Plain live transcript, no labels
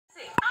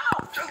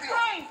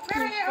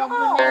Growing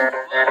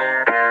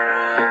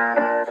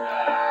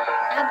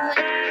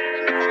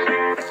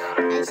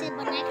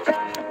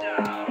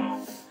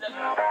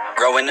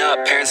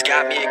up, parents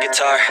got me a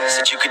guitar.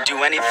 Said you could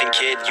do anything,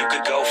 kid, you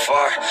could go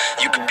far.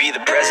 You could be the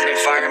president,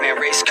 fireman,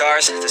 race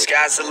cars. The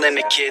sky's the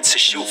limit, kid, so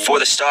shoot for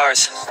the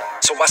stars.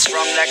 So I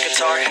strummed that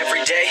guitar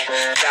every day.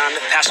 Found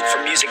the passion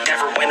for music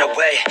never went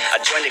away. I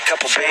joined a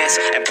couple bands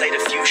and played a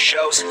few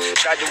shows.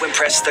 Tried to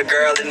impress the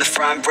girl in the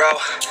front row.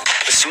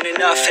 But soon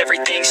enough,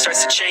 everything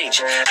starts to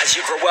change. As you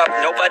grow up,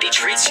 nobody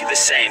treats you the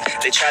same.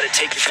 They try to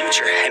take your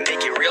future and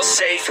make it real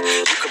safe.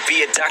 You could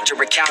be a doctor,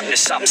 accountant, or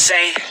something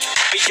sane.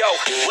 But yo,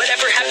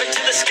 whatever happened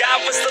to the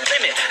sky was the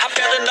limit. I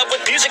fell in love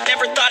with music,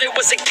 never thought it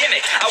was a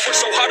gimmick. I worked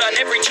so hard on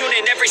every tune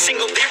and every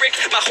single lyric.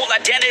 My whole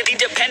identity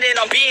depended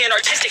on being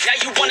artistic. Now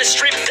you wanna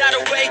strip that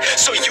away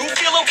so you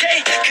feel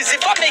okay? Cause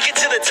if I make it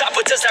to the top,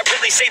 what does that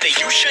really say? That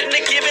you shouldn't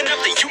have given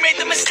up, that you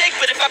made the mistake?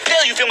 But if I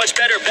fail, you feel much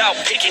better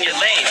about picking your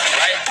lane,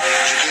 right?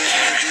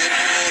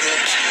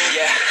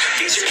 Yeah,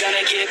 things are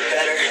gonna get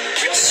better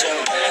real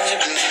soon.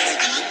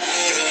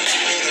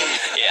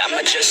 Yeah,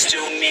 I'ma just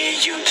do me,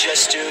 you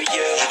just do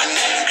you.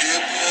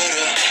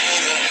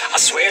 I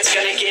swear it's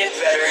gonna get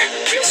better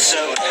real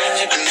soon.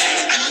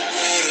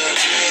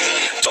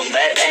 Don't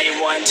let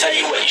anyone tell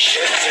you what you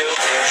should do.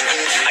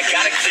 I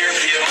got a clear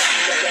view.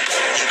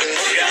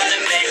 We're gonna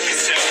make it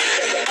soon.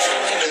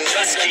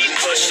 Just keep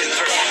pushing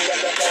through.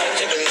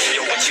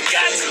 You're what you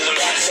got to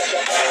lose.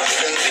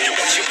 You're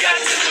what you got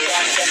to lose.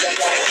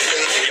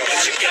 You're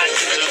what you got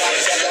to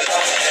lose.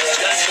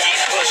 Just keep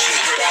pushing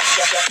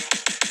through.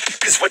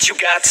 Cause what you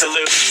got to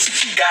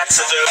lose, got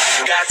to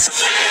lose, got to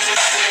lose,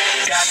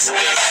 got to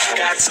lose,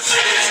 got to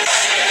lose,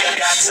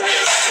 got to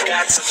lose,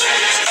 got to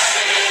lose,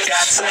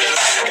 got to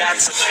lose, got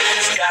to lose,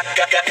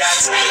 got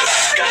to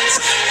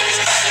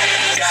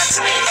lose, got to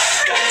lose,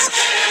 got to lose,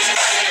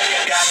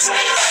 got to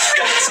lose,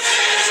 got to lose,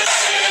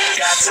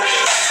 got to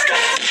lose.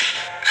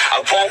 I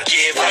won't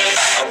give up,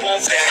 I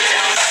won't back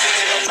down.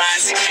 The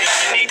line 6 feet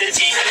underneath the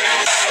deep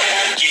ground. I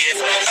won't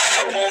give up,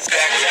 I won't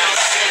back down.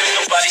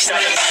 Nobody's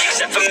stopping me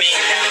except for me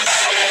now.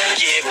 I won't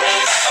give up,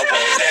 I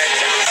won't back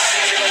down.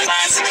 The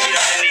line 6 feet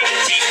underneath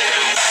the deep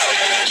ground. I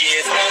won't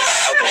give up,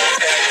 I won't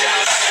back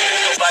down.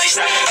 Nobody's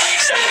stopping me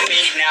except for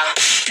me now.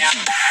 Now,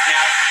 now,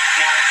 now,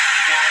 now,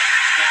 now,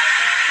 now.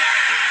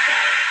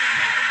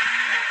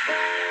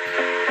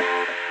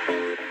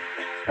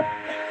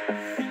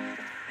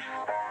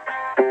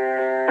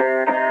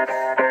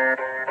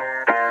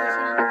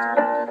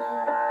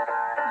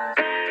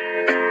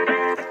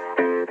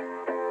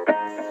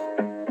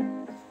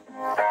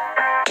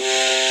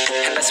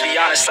 Let's be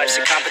honest,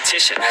 life's a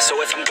competition. So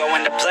if I'm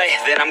going to play,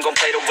 then I'm gonna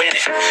play to win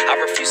it. I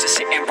refuse to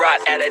sit and rot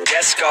at a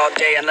desk all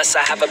day unless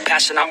I have a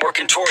passion I'm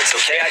working towards,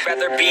 okay? I'd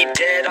rather be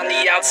dead on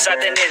the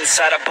outside than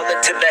inside. A bullet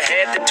to the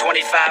head than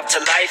 25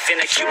 to life in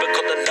a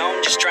cubicle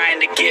alone, just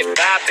trying to get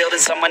by, building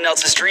someone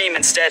else's dream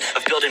instead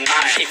of building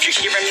mine. If you're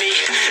hearing me,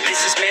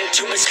 this is meant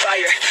to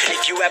inspire.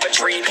 If you have a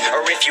dream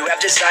or if you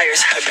have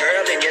desires, a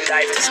girl in your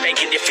life that's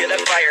making you feel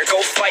that fire, go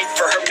fight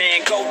for her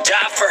man, go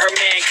die for her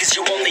man. Cause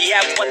you only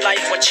have one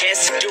life, one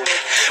chance to do it.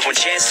 One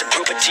chance to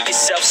prove it to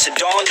yourself, so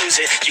don't lose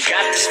it. You got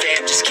this,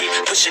 fam, just keep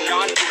pushing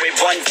on through it.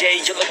 One day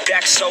you'll look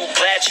back so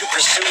glad you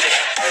pursued it.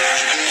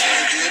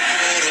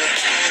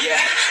 Yeah,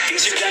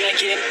 things are gonna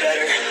get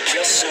better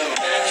real soon.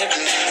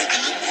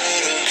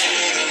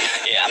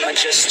 Yeah, I'ma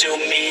just do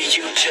me,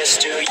 you just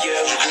do you.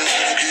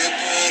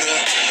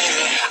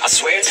 I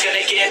swear it's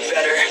gonna get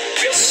better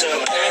real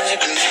soon.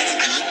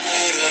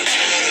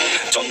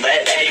 Don't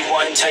let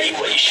anyone tell you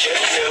what you should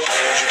do.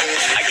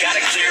 I got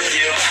a clear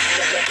view.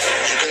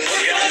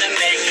 We're gonna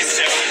make it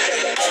soon.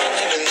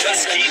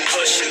 Just keep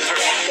pushing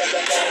through.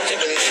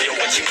 You're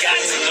what you got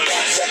to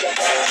lose.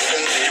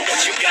 You're what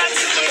you got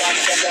to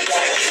lose.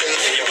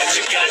 You're what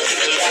you got to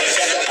lose.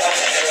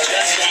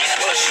 Just keep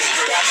pushing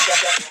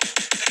through.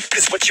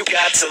 Cause what you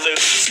got to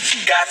lose,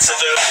 got to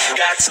lose,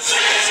 got to lose,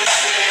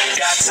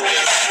 got to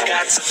lose,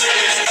 got to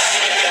lose,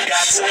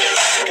 got to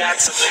lose, got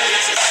to lose,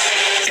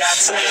 got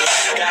to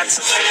lose, got to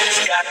lose,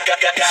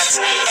 got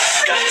to lose,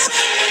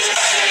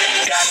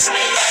 got to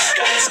lose,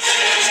 got to lose,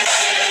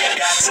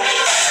 got to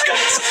lose, got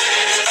to lose,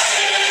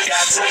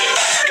 got to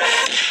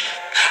lose.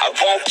 I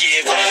won't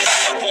give up,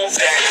 I won't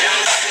back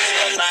down.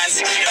 The line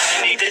 6 feet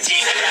underneath the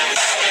deep ground.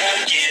 I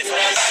won't give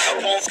up, I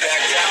won't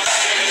back down.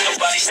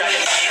 Nobody's stopping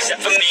me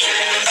except for me.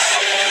 I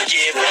won't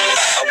give up,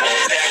 I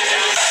won't back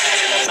down.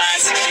 The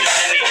line 6 feet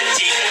underneath the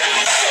deep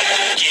ground. I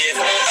won't give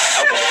up,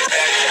 I won't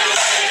back down.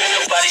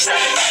 Nobody's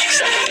stopping me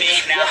except for me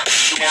now.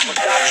 You won't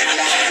stop you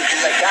now,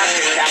 because I got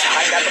this now.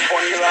 I got the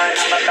formula and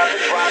I'm about to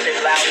drive it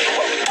loud. So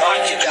what we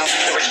talking about,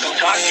 there is no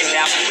talking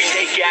now. We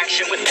take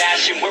action with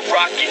passion, we're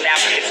rocking now.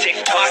 It's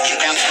tick-tocking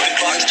now. The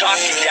clock's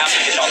talking down,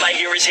 and all I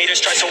hear is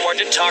haters try so hard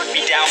to talk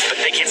me down, but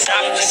they can't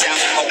stop the sound,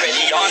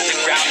 already on the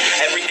ground.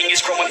 Everything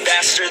is growing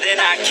faster than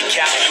I can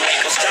count. You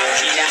ain't gonna stop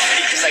me now,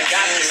 because I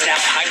got this now.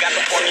 I got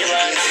the formula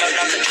and I'm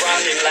about to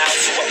drive it loud.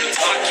 So what we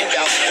talking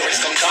about, there is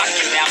no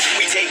talking now.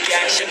 We take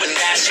action with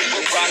passion,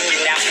 we're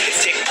rocking now.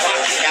 It's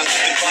tick-tocking now,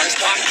 the clock's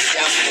talking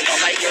down. And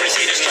all I hear is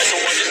haters try so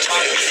hard to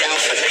talk me down,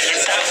 but they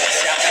can't stop us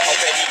now.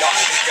 Already on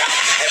the ground,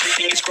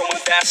 everything is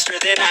growing faster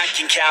than I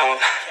can count.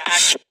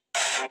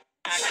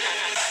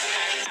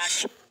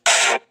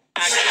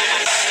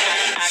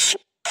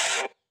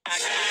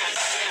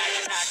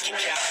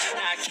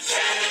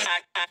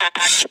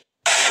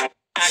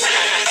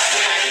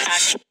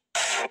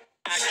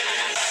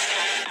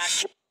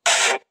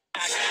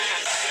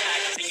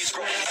 Everything is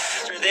growing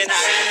faster than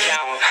I can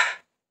count.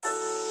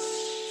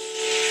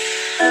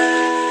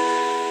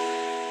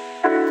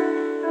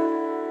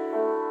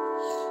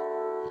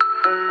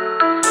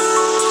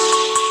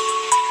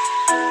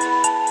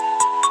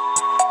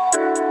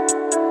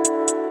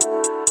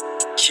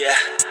 Yeah,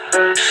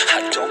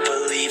 I don't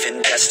believe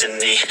in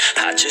destiny.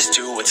 I just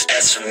do what's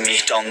best for me.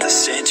 Don't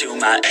listen to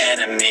my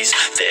enemies,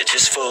 they're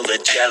just full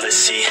of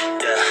jealousy.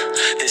 Yeah,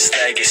 this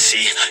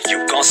legacy,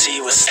 you gon'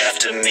 see what's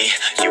left of me.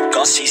 You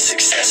gon' see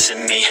success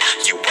in me.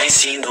 You ain't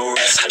seen the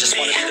rest of me. I just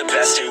wanna be the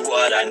best at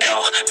what I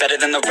know, better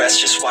than the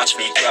rest, just watch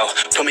me grow.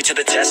 Put me to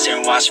the test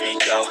and watch me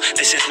go.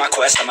 This is my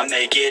quest, I'ma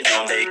make it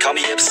known. They call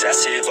me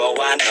obsessive, oh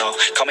I know.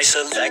 Call me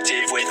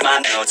selective with my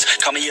notes.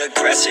 Call me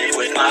aggressive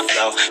with my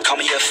flow. Call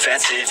me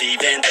offensive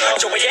even though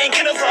so I ain't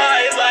gonna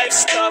lie,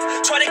 life's tough.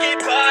 Try to get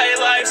by,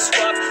 life's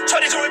rough.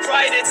 Try to do it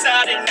right, it's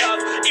not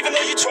enough. Even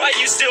though you try,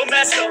 you still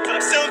mess up. But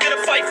I'm still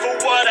gonna fight for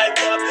what I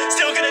love.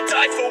 Still gonna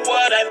die for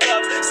what I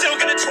love. Still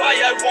gonna try,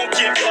 I won't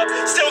give up.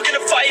 Still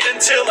gonna fight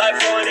until I've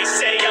won. They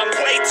say I'm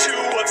way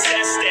too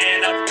obsessed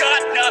and I've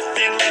got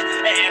nothing left.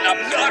 And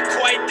I'm not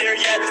quite there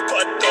yet,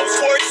 but those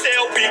words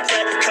they'll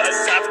regret. Cause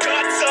I've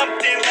got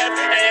something left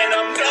and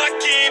I'm not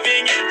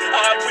giving in.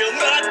 I will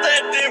not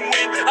let them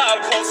win. I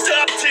won't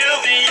stop till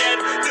the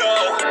end. No.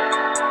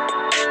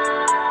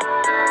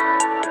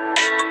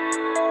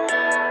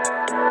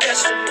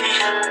 Destiny,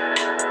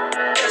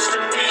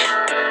 destiny,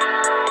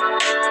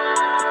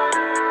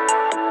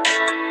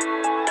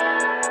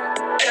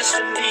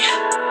 destiny,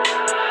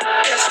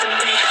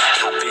 destiny.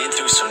 I've been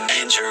through some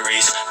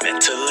injuries,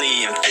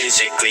 mentally and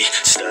physically.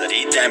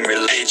 Studied them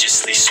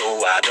religiously, so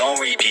I don't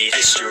repeat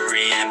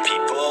history. And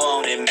people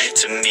won't admit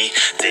to me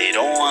they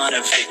don't want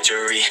a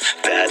victory.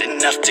 Bad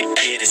enough to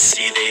get a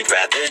C, they'd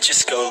rather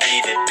just go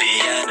leave it be.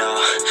 I know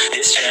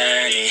this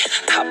journey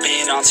I've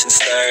been on since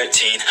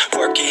 13,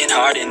 working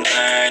hard and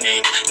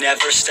learning,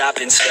 never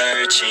stopping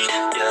searching.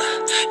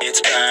 Yeah,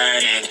 it's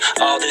burning,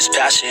 all this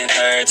passion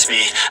hurts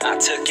me. I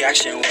took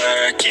action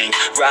working,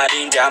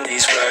 writing down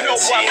these words. No,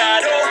 I'm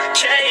not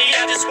okay,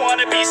 I just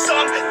wanna be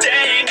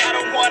something. I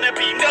don't wanna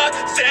be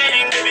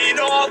nothing, living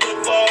all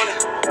alone.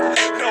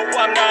 No,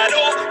 I'm not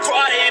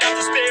alright, I'm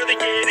just barely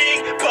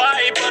getting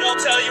by. But I'll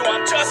tell you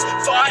I'm just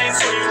fine,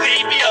 so you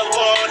leave me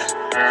alone.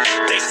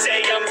 They say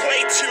I'm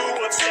way too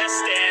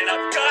obsessed and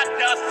I've got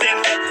nothing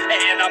left.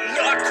 And I'm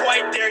not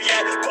quite there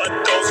yet, but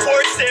those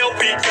words they'll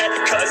regret.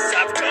 Cause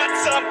I've got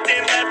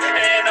something left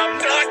and I'm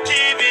not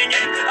giving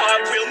in. I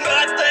will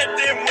not let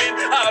them win.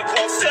 I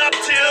won't stop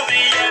till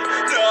the end,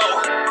 no.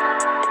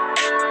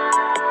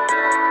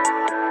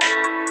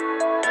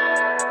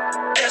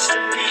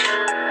 Destiny,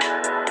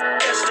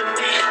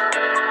 destiny,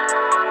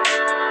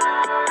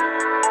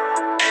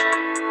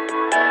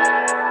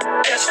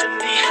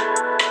 destiny,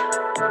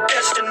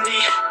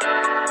 destiny,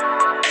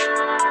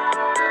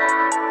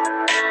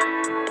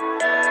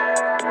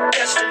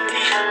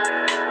 destiny,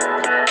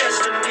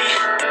 destiny,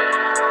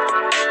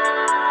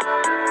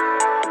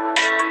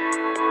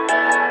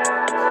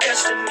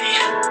 destiny,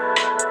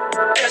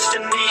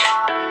 destiny.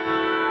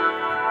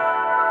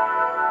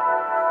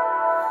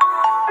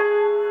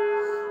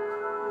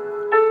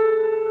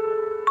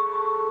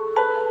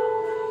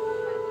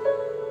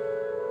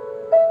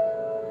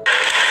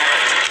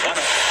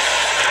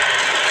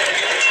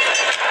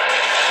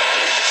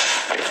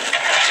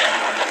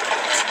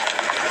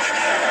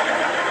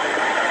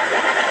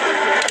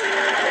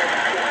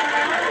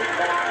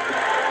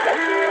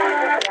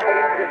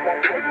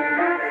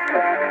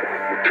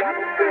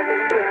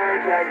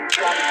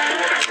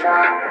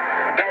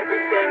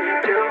 Everything you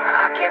do,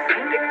 I can't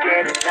seem to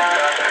get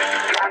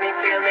enough. Got me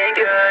feeling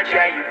good,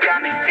 yeah, you got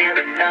me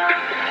feeling numb.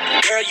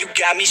 Girl, you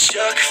got me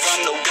shook from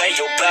the way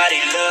your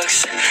body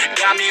looks.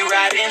 Got me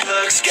riding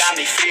hooks, got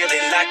me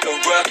feeling like a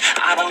rook.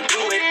 I don't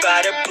do it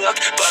by the book,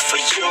 but for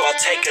you I'll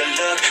take a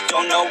look.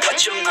 Don't know what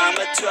your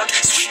mama took,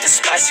 sweet and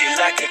spicy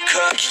like a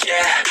cook,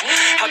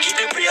 yeah. I'll keep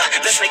it real,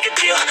 let's make a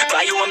deal.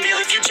 Buy you a meal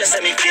if you just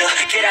let me feel.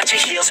 Get out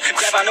your heels,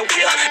 grab on the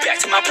wheel.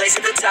 Back to my place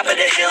at the top of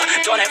the hill.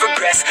 Don't have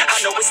regrets, I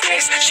know what's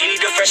next. She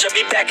need a fresh, I'll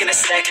be back in a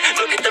sec.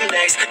 Look at them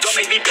legs, don't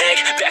make me beg.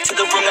 Back to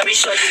the room, let me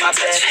show you my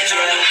bed. Touching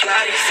on your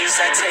body feels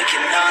like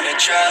taking on a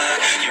drug.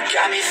 You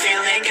got me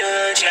feeling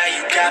good, yeah,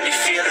 you got me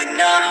feeling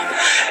numb.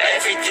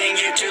 Everything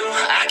you do,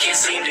 I can't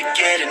seem to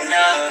get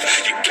enough.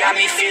 You got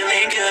me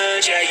feeling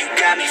good, yeah, you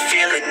got me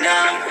feeling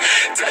numb.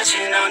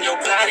 Touching on your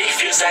body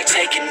feels like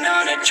taking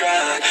on a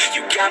drug.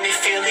 You got me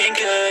feeling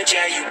good,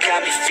 yeah, you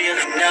got me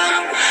feeling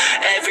numb.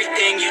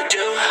 Everything you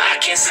do, I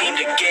can't seem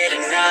to get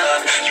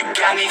enough. You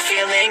got me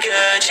feeling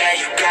good, yeah,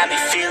 you got me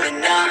feeling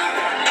numb.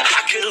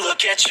 I could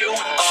look at you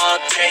all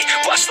day,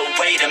 watch the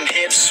way them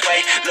hips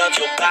sway. Love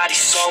your body,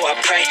 so I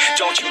pray.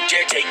 Don't you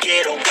dare take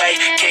it away.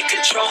 Can't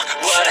control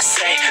what I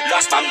say.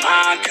 Lost my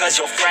mind cause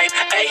your frame.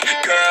 Hey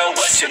girl,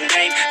 what's your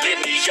name?